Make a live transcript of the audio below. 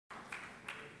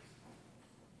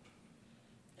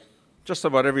just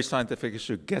about every scientific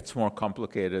issue gets more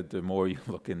complicated the more you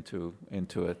look into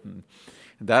it. And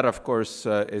that, of course,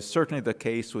 is certainly the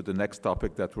case with the next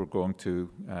topic that we're going to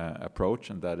approach,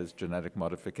 and that is genetic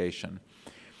modification.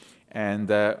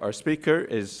 And our speaker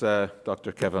is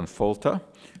Dr. Kevin Folta,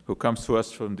 who comes to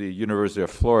us from the University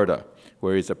of Florida,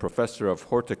 where he's a professor of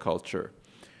horticulture.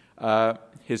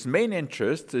 His main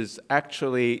interest is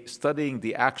actually studying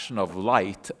the action of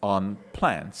light on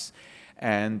plants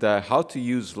and how to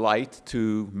use light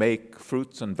to make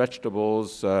fruits and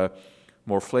vegetables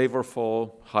more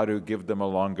flavorful, how to give them a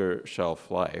longer shelf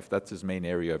life. That's his main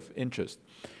area of interest.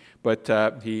 But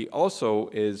he also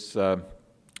is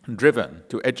driven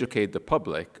to educate the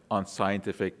public on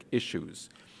scientific issues.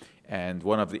 And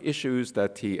one of the issues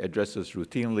that he addresses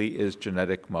routinely is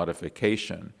genetic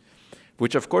modification,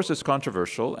 which of course is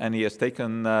controversial, and he has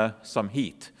taken some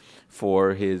heat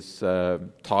for his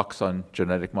talks on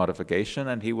genetic modification,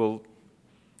 and he will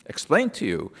explain to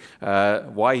you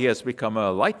why he has become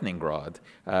a lightning rod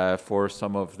for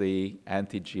some of the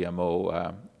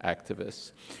anti-GMO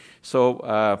activists. So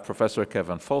Professor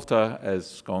Kevin Folta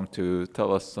is going to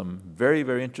tell us some very,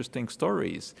 very interesting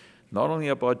stories, not only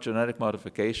about genetic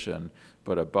modification,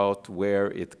 but about where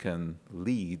it can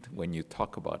lead when you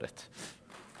talk about it.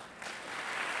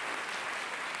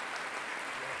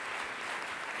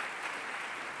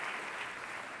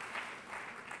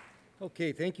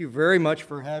 Okay, thank you very much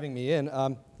for having me in.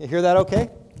 You hear that okay?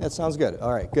 That sounds good.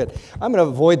 All right, good. I'm going to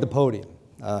avoid the podium.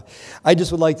 I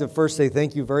just would like to first say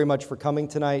thank you very much for coming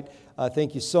tonight.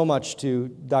 Thank you so much to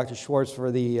Dr. Schwartz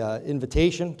for the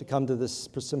invitation to come to this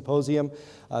symposium.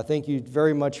 Thank you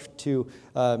very much to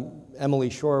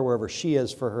Emily Shore, wherever she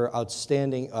is, for her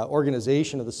outstanding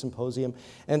organization of the symposium.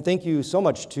 And thank you so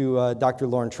much to Dr.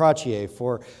 Lauren Trottier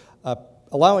for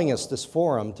allowing us this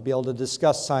forum to be able to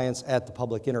discuss science at the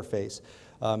public interface.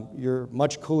 You're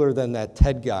much cooler than that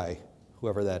TED guy,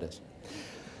 whoever that is.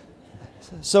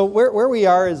 So where we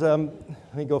are is,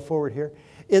 let me go forward here,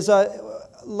 is I'd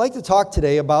like to talk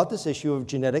today about this issue of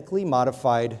genetically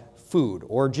modified food,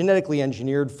 or genetically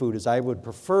engineered food, as I would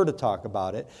prefer to talk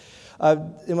about it.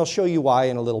 And I'll show you why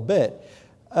in a little bit.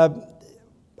 I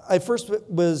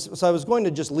was going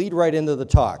to just lead right into the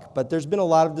talk, but there's been a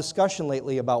lot of discussion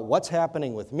lately about what's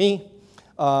happening with me,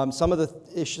 some of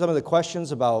the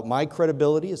questions about my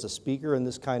credibility as a speaker in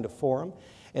this kind of forum.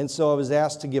 And so I was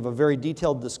asked to give a very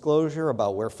detailed disclosure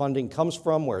about where funding comes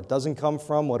from, where it doesn't come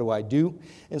from, what do I do,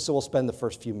 and so we'll spend the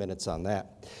first few minutes on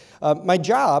that. My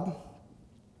job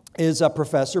is a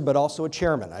professor, but also a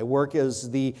chairman. I work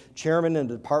as the chairman in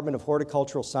the Department of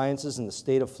Horticultural Sciences in the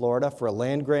state of Florida for a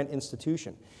land-grant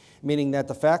institution, meaning that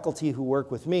the faculty who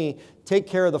work with me take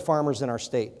care of the farmers in our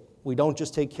state. We don't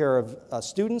just take care of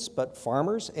students, but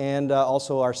farmers and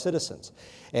also our citizens.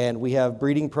 And we have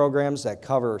breeding programs that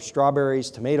cover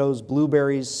strawberries, tomatoes,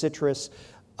 blueberries, citrus.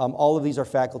 All of these are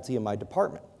faculty in my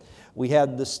department. We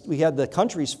had the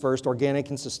country's first organic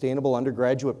and sustainable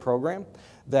undergraduate program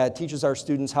that teaches our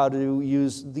students how to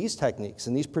use these techniques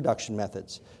and these production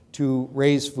methods to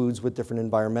raise foods with different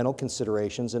environmental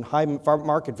considerations and high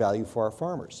market value for our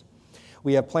farmers.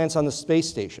 We have plants on the space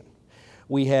station.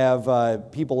 We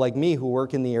have people like me who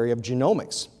work in the area of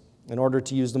genomics in order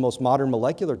to use the most modern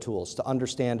molecular tools to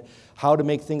understand how to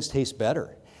make things taste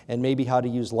better and maybe how to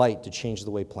use light to change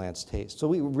the way plants taste. So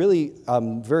we really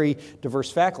very diverse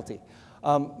faculty.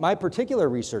 My particular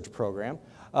research program,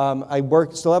 I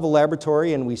still have a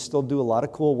laboratory and we still do a lot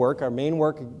of cool work. Our main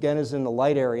work, again, is in the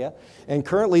light area. And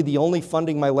currently the only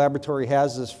funding my laboratory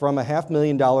has is from a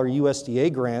 $500,000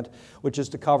 USDA grant, which is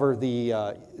to cover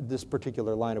this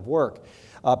particular line of work.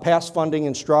 Past funding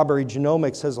in strawberry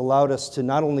genomics has allowed us to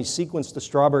not only sequence the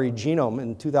strawberry genome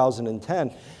in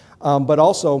 2010, but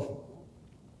also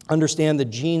understand the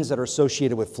genes that are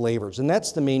associated with flavors, and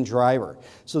that's the main driver.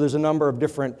 So there's a number of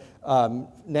different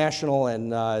national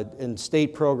and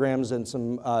state programs and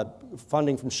some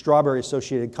funding from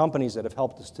strawberry-associated companies that have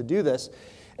helped us to do this,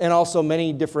 and also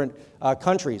many different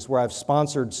countries where I've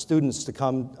sponsored students to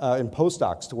come and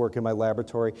postdocs to work in my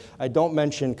laboratory. I don't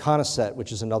mention CONICET,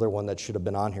 which is another one that should have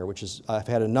been on here, which is I've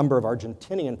had a number of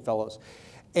Argentinian fellows,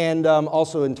 and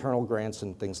also internal grants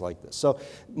and things like this. So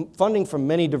funding from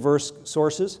many diverse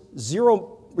sources,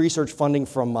 zero research funding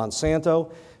from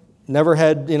Monsanto, never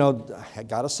had, I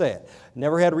gotta say it,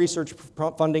 never had research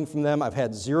funding from them. I've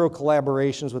had zero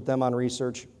collaborations with them on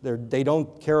research. They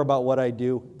don't care about what I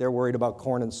do. They're worried about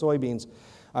corn and soybeans.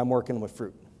 I'm working with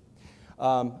fruit.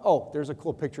 There's a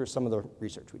cool picture of some of the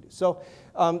research we do. So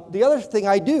the other thing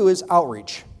I do is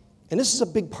outreach. And this is a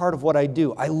big part of what I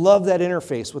do. I love that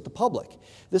interface with the public.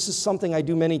 This is something I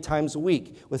do many times a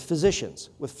week with physicians,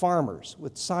 with farmers,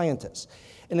 with scientists.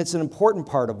 And it's an important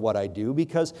part of what I do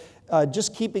because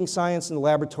just keeping science in the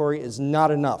laboratory is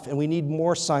not enough, and we need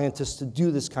more scientists to do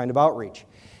this kind of outreach.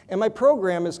 And my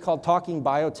program is called Talking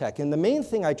Biotech, and the main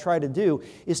thing I try to do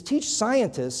is teach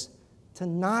scientists to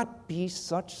not be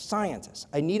such scientists.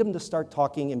 I need them to start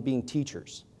talking and being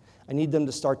teachers. I need them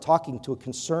to start talking to a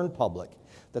concerned public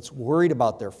that's worried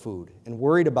about their food and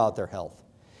worried about their health.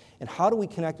 And how do we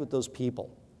connect with those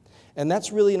people? And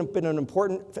that's really been an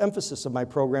important emphasis of my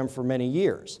program for many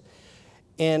years.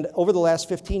 And over the last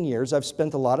 15 years, I've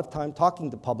spent a lot of time talking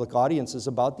to public audiences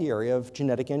about the area of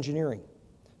genetic engineering,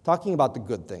 talking about the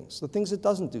good things, the things it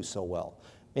doesn't do so well,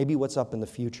 maybe what's up in the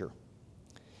future.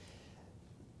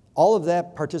 All of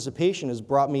that participation has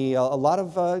brought me a lot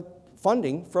of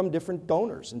funding from different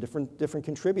donors and different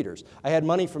contributors. I had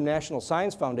money from National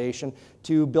Science Foundation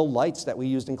to build lights that we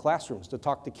used in classrooms to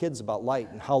talk to kids about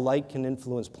light and how light can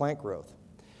influence plant growth.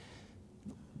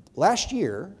 Last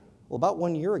year, well, about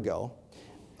 1 year ago,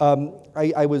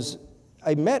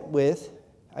 I met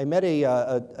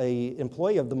a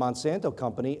employee of the Monsanto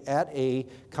company at a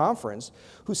conference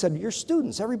who said, "Your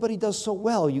students, everybody does so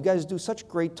well. You guys do such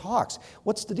great talks.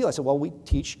 What's the deal?" I said, "Well, we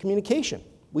teach communication.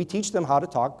 We teach them how to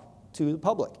talk to the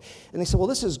public." And they said, "Well,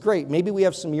 this is great. Maybe we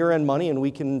have some year-end money and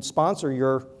we can sponsor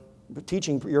your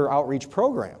outreach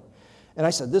program." And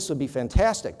I said, "This would be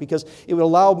fantastic because it would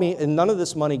allow me," and none of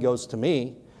this money goes to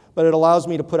me, but it allows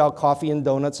me to put out coffee and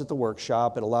donuts at the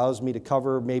workshop. It allows me to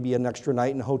cover maybe an extra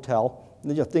night in a hotel,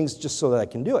 things just so that I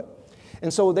can do it.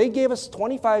 And so they gave us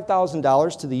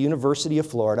 $25,000 to the University of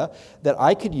Florida that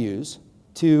I could use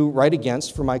to write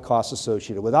against for my costs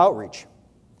associated with outreach.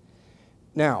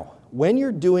 Now, when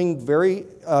you're doing very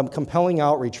compelling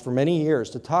outreach for many years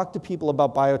to talk to people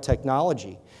about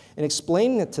biotechnology and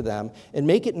explaining it to them and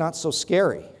make it not so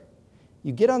scary,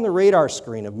 you get on the radar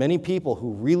screen of many people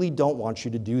who really don't want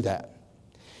you to do that.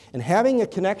 And having a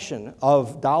connection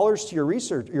of dollars to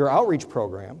your outreach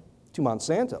program, to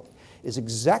Monsanto, is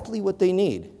exactly what they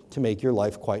need to make your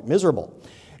life quite miserable.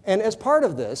 And as part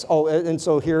of this,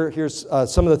 here's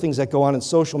some of the things that go on in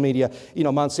social media.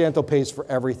 Monsanto pays for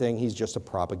everything. He's just a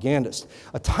propagandist.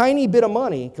 A tiny bit of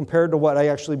money compared to what I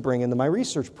actually bring into my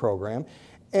research program.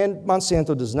 And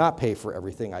Monsanto does not pay for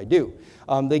everything I do.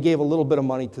 They gave a little bit of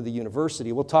money to the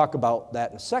university. We'll talk about that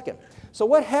in a second. So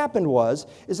what happened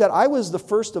is that I was the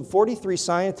first of 43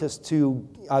 scientists to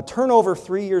turn over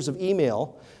 3 years of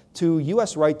email to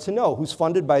U.S. Right to Know, who's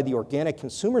funded by the Organic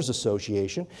Consumers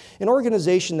Association, an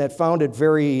organization that found it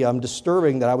very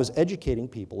disturbing that I was educating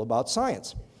people about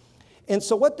science. And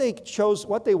so what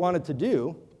they wanted to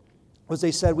do was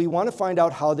they said, "We want to find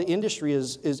out how the industry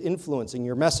is influencing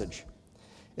your message.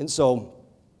 And so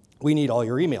we need all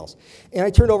your emails." And I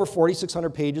turned over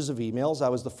 4,600 pages of emails. I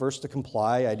was the first to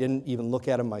comply. I didn't even look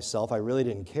at them myself. I really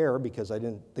didn't care because I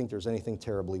didn't think there's anything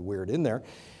terribly weird in there.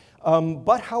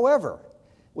 But however,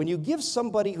 when you give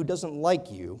somebody who doesn't like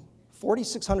you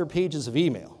 4,600 pages of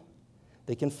email,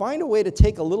 they can find a way to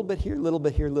take a little bit here, a little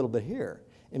bit here, a little bit here,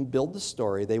 and build the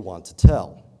story they want to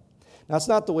tell. Now, it's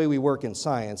not the way we work in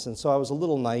science, and so I was a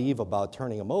little naive about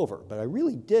turning them over, but I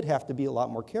really did have to be a lot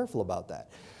more careful about that.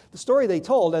 The story they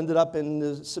told ended up in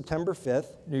the September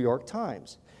 5th New York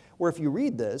Times, where if you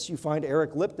read this, you find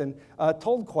Eric Lipton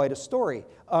told quite a story.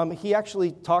 He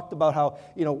actually talked about how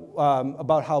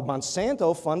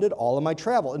Monsanto funded all of my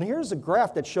travel. And here's a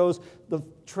graph that shows the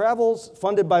travels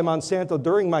funded by Monsanto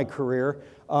during my career.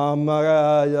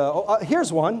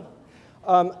 Here's one.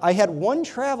 I had one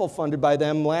travel funded by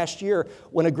them last year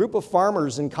when a group of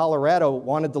farmers in Colorado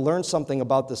wanted to learn something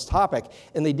about this topic,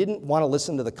 and they didn't want to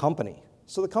listen to the company.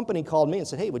 So the company called me and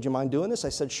said, "Hey, would you mind doing this?" I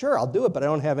said, "Sure, I'll do it, but I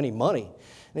don't have any money."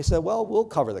 And they said, "Well, we'll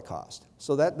cover the cost."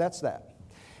 So that's that.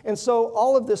 And so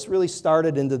all of this really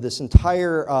started into this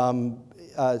entire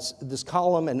this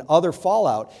column and other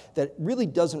fallout that really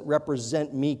doesn't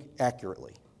represent me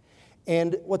accurately.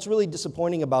 And what's really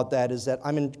disappointing about that is that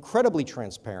I'm incredibly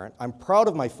transparent, I'm proud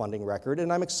of my funding record,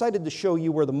 and I'm excited to show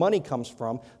you where the money comes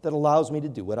from that allows me to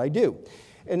do what I do.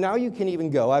 And now you can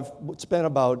even go, I've spent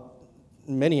about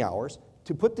many hours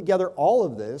to put together all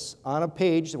of this on a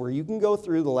page where you can go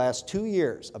through the last 2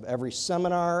 years of every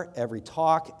seminar, every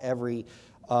talk, every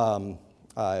thing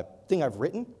I've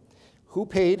written, who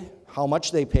paid, how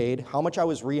much they paid, how much I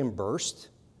was reimbursed.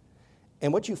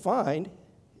 And what you find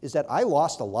is that I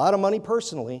lost a lot of money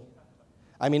personally.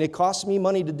 I mean, it costs me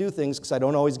money to do things because I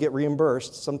don't always get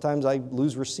reimbursed. Sometimes I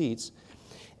lose receipts.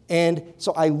 And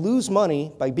so I lose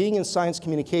money by being in science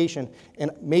communication,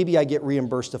 and maybe I get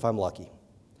reimbursed if I'm lucky.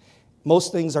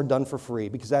 Most things are done for free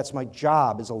because that's my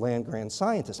job as a land-grant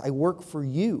scientist. I work for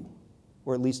you,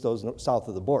 or at least those south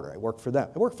of the border. I work for them.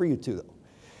 I work for you too, though.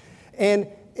 And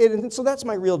so that's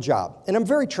my real job. And I'm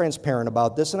very transparent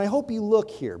about this, and I hope you look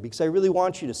here because I really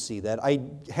want you to see that I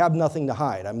have nothing to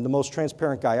hide. I'm the most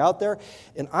transparent guy out there,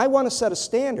 and I want to set a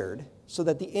standard so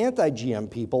that the anti-GM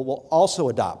people will also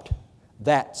adopt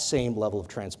that same level of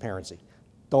transparency.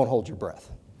 Don't hold your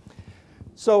breath.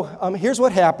 So here's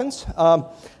what happens.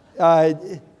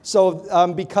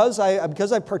 Because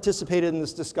I participated in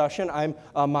this discussion, I'm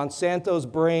Monsanto's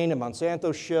brain and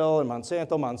Monsanto's shill and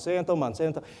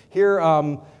Monsanto. Here,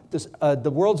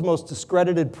 the world's most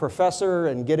discredited professor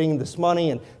and getting this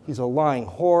money, and he's a lying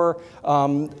whore.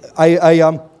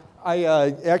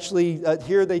 Actually,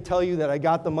 here they tell you that I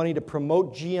got the money to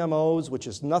promote GMOs, which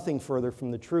is nothing further from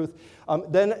the truth.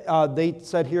 Then they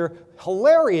said here,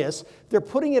 hilarious, they're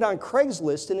putting it on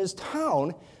Craigslist in his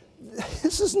town.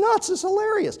 This is nuts, it's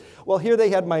hilarious. Well, here they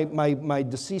had my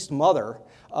deceased mother,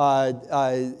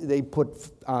 they put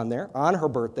on there, on her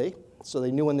birthday, so they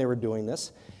knew when they were doing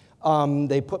this.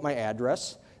 They put my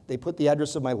address, they put the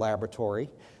address of my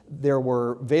laboratory. There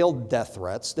were veiled death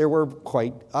threats. There were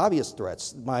quite obvious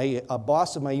threats. My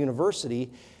boss of my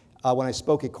university, when I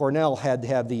spoke at Cornell, had to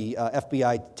have the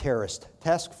FBI terrorist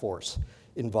task force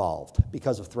involved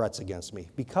because of threats against me,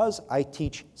 because I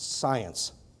teach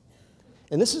science.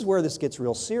 And this is where this gets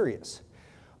real serious.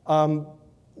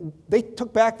 They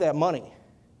took back that money.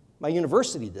 My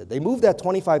university did. They moved that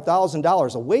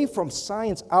 $25,000 away from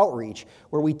science outreach,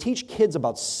 where we teach kids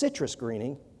about citrus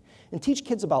greening and teach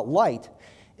kids about light,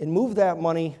 and move that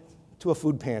money to a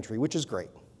food pantry, which is great.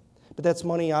 But that's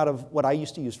money out of what I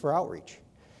used to use for outreach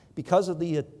because of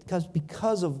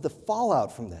the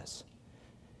fallout from this.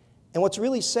 And what's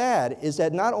really sad is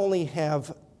that not only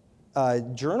have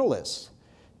journalists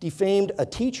defamed a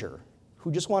teacher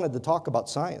who just wanted to talk about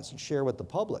science and share with the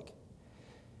public,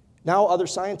 now other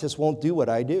scientists won't do what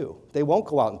I do. They won't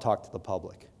go out and talk to the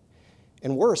public.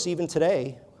 And worse, even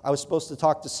today, I was supposed to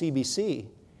talk to CBC,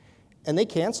 and they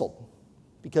canceled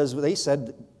because they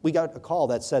said, we got a call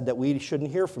that said that we shouldn't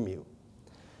hear from you.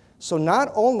 So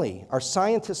not only are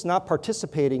scientists not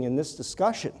participating in this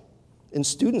discussion, and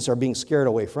students are being scared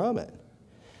away from it,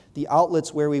 the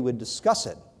outlets where we would discuss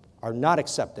it are not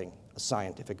accepting a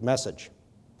scientific message.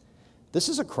 This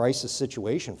is a crisis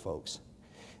situation, folks.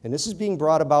 And this is being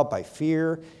brought about by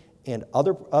fear and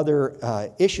other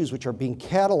issues which are being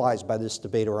catalyzed by this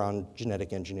debate around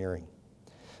genetic engineering.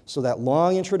 So that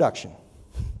long introduction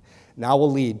now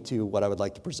will lead to what I would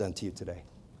like to present to you today.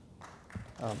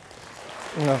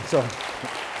 That's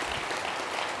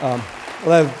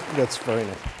very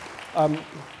nice.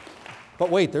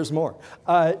 But wait, there's more.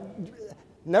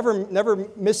 Never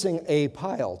missing a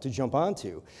pile to jump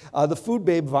onto. The food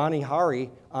babe Vani Hari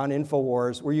on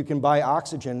InfoWars, where you can buy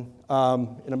oxygen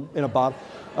in a bottle,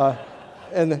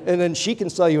 and then she can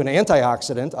sell you an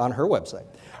antioxidant on her website.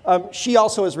 She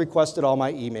also has requested all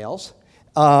my emails,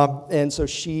 and so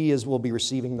she will be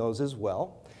receiving those as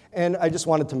well. And I just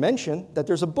wanted to mention that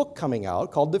there's a book coming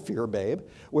out called The Fear Babe,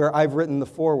 where I've written the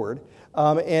foreword,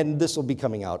 and this will be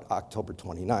coming out October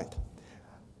 29th.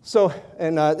 So,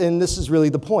 and this is really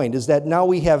the point, is that now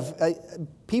we have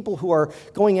people who are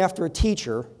going after a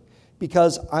teacher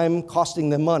because I'm costing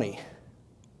them money,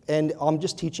 and I'm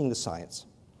just teaching the science.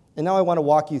 And now I want to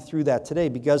walk you through that today,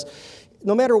 because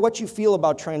no matter what you feel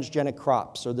about transgenic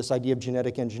crops or this idea of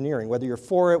genetic engineering, whether you're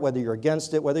for it, whether you're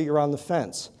against it, whether you're on the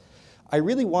fence, I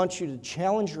really want you to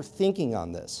challenge your thinking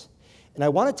on this. And I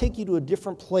want to take you to a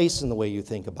different place in the way you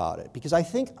think about it, because I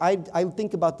think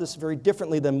about this very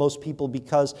differently than most people,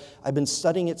 because I've been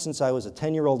studying it since I was a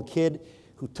 10-year-old kid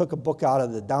who took a book out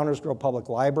of the Downers Grove Public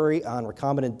Library on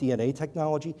recombinant DNA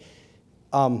technology.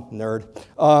 Nerd.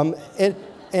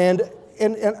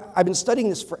 And I've been studying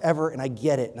this forever, and I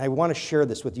get it, and I want to share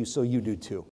this with you so you do too.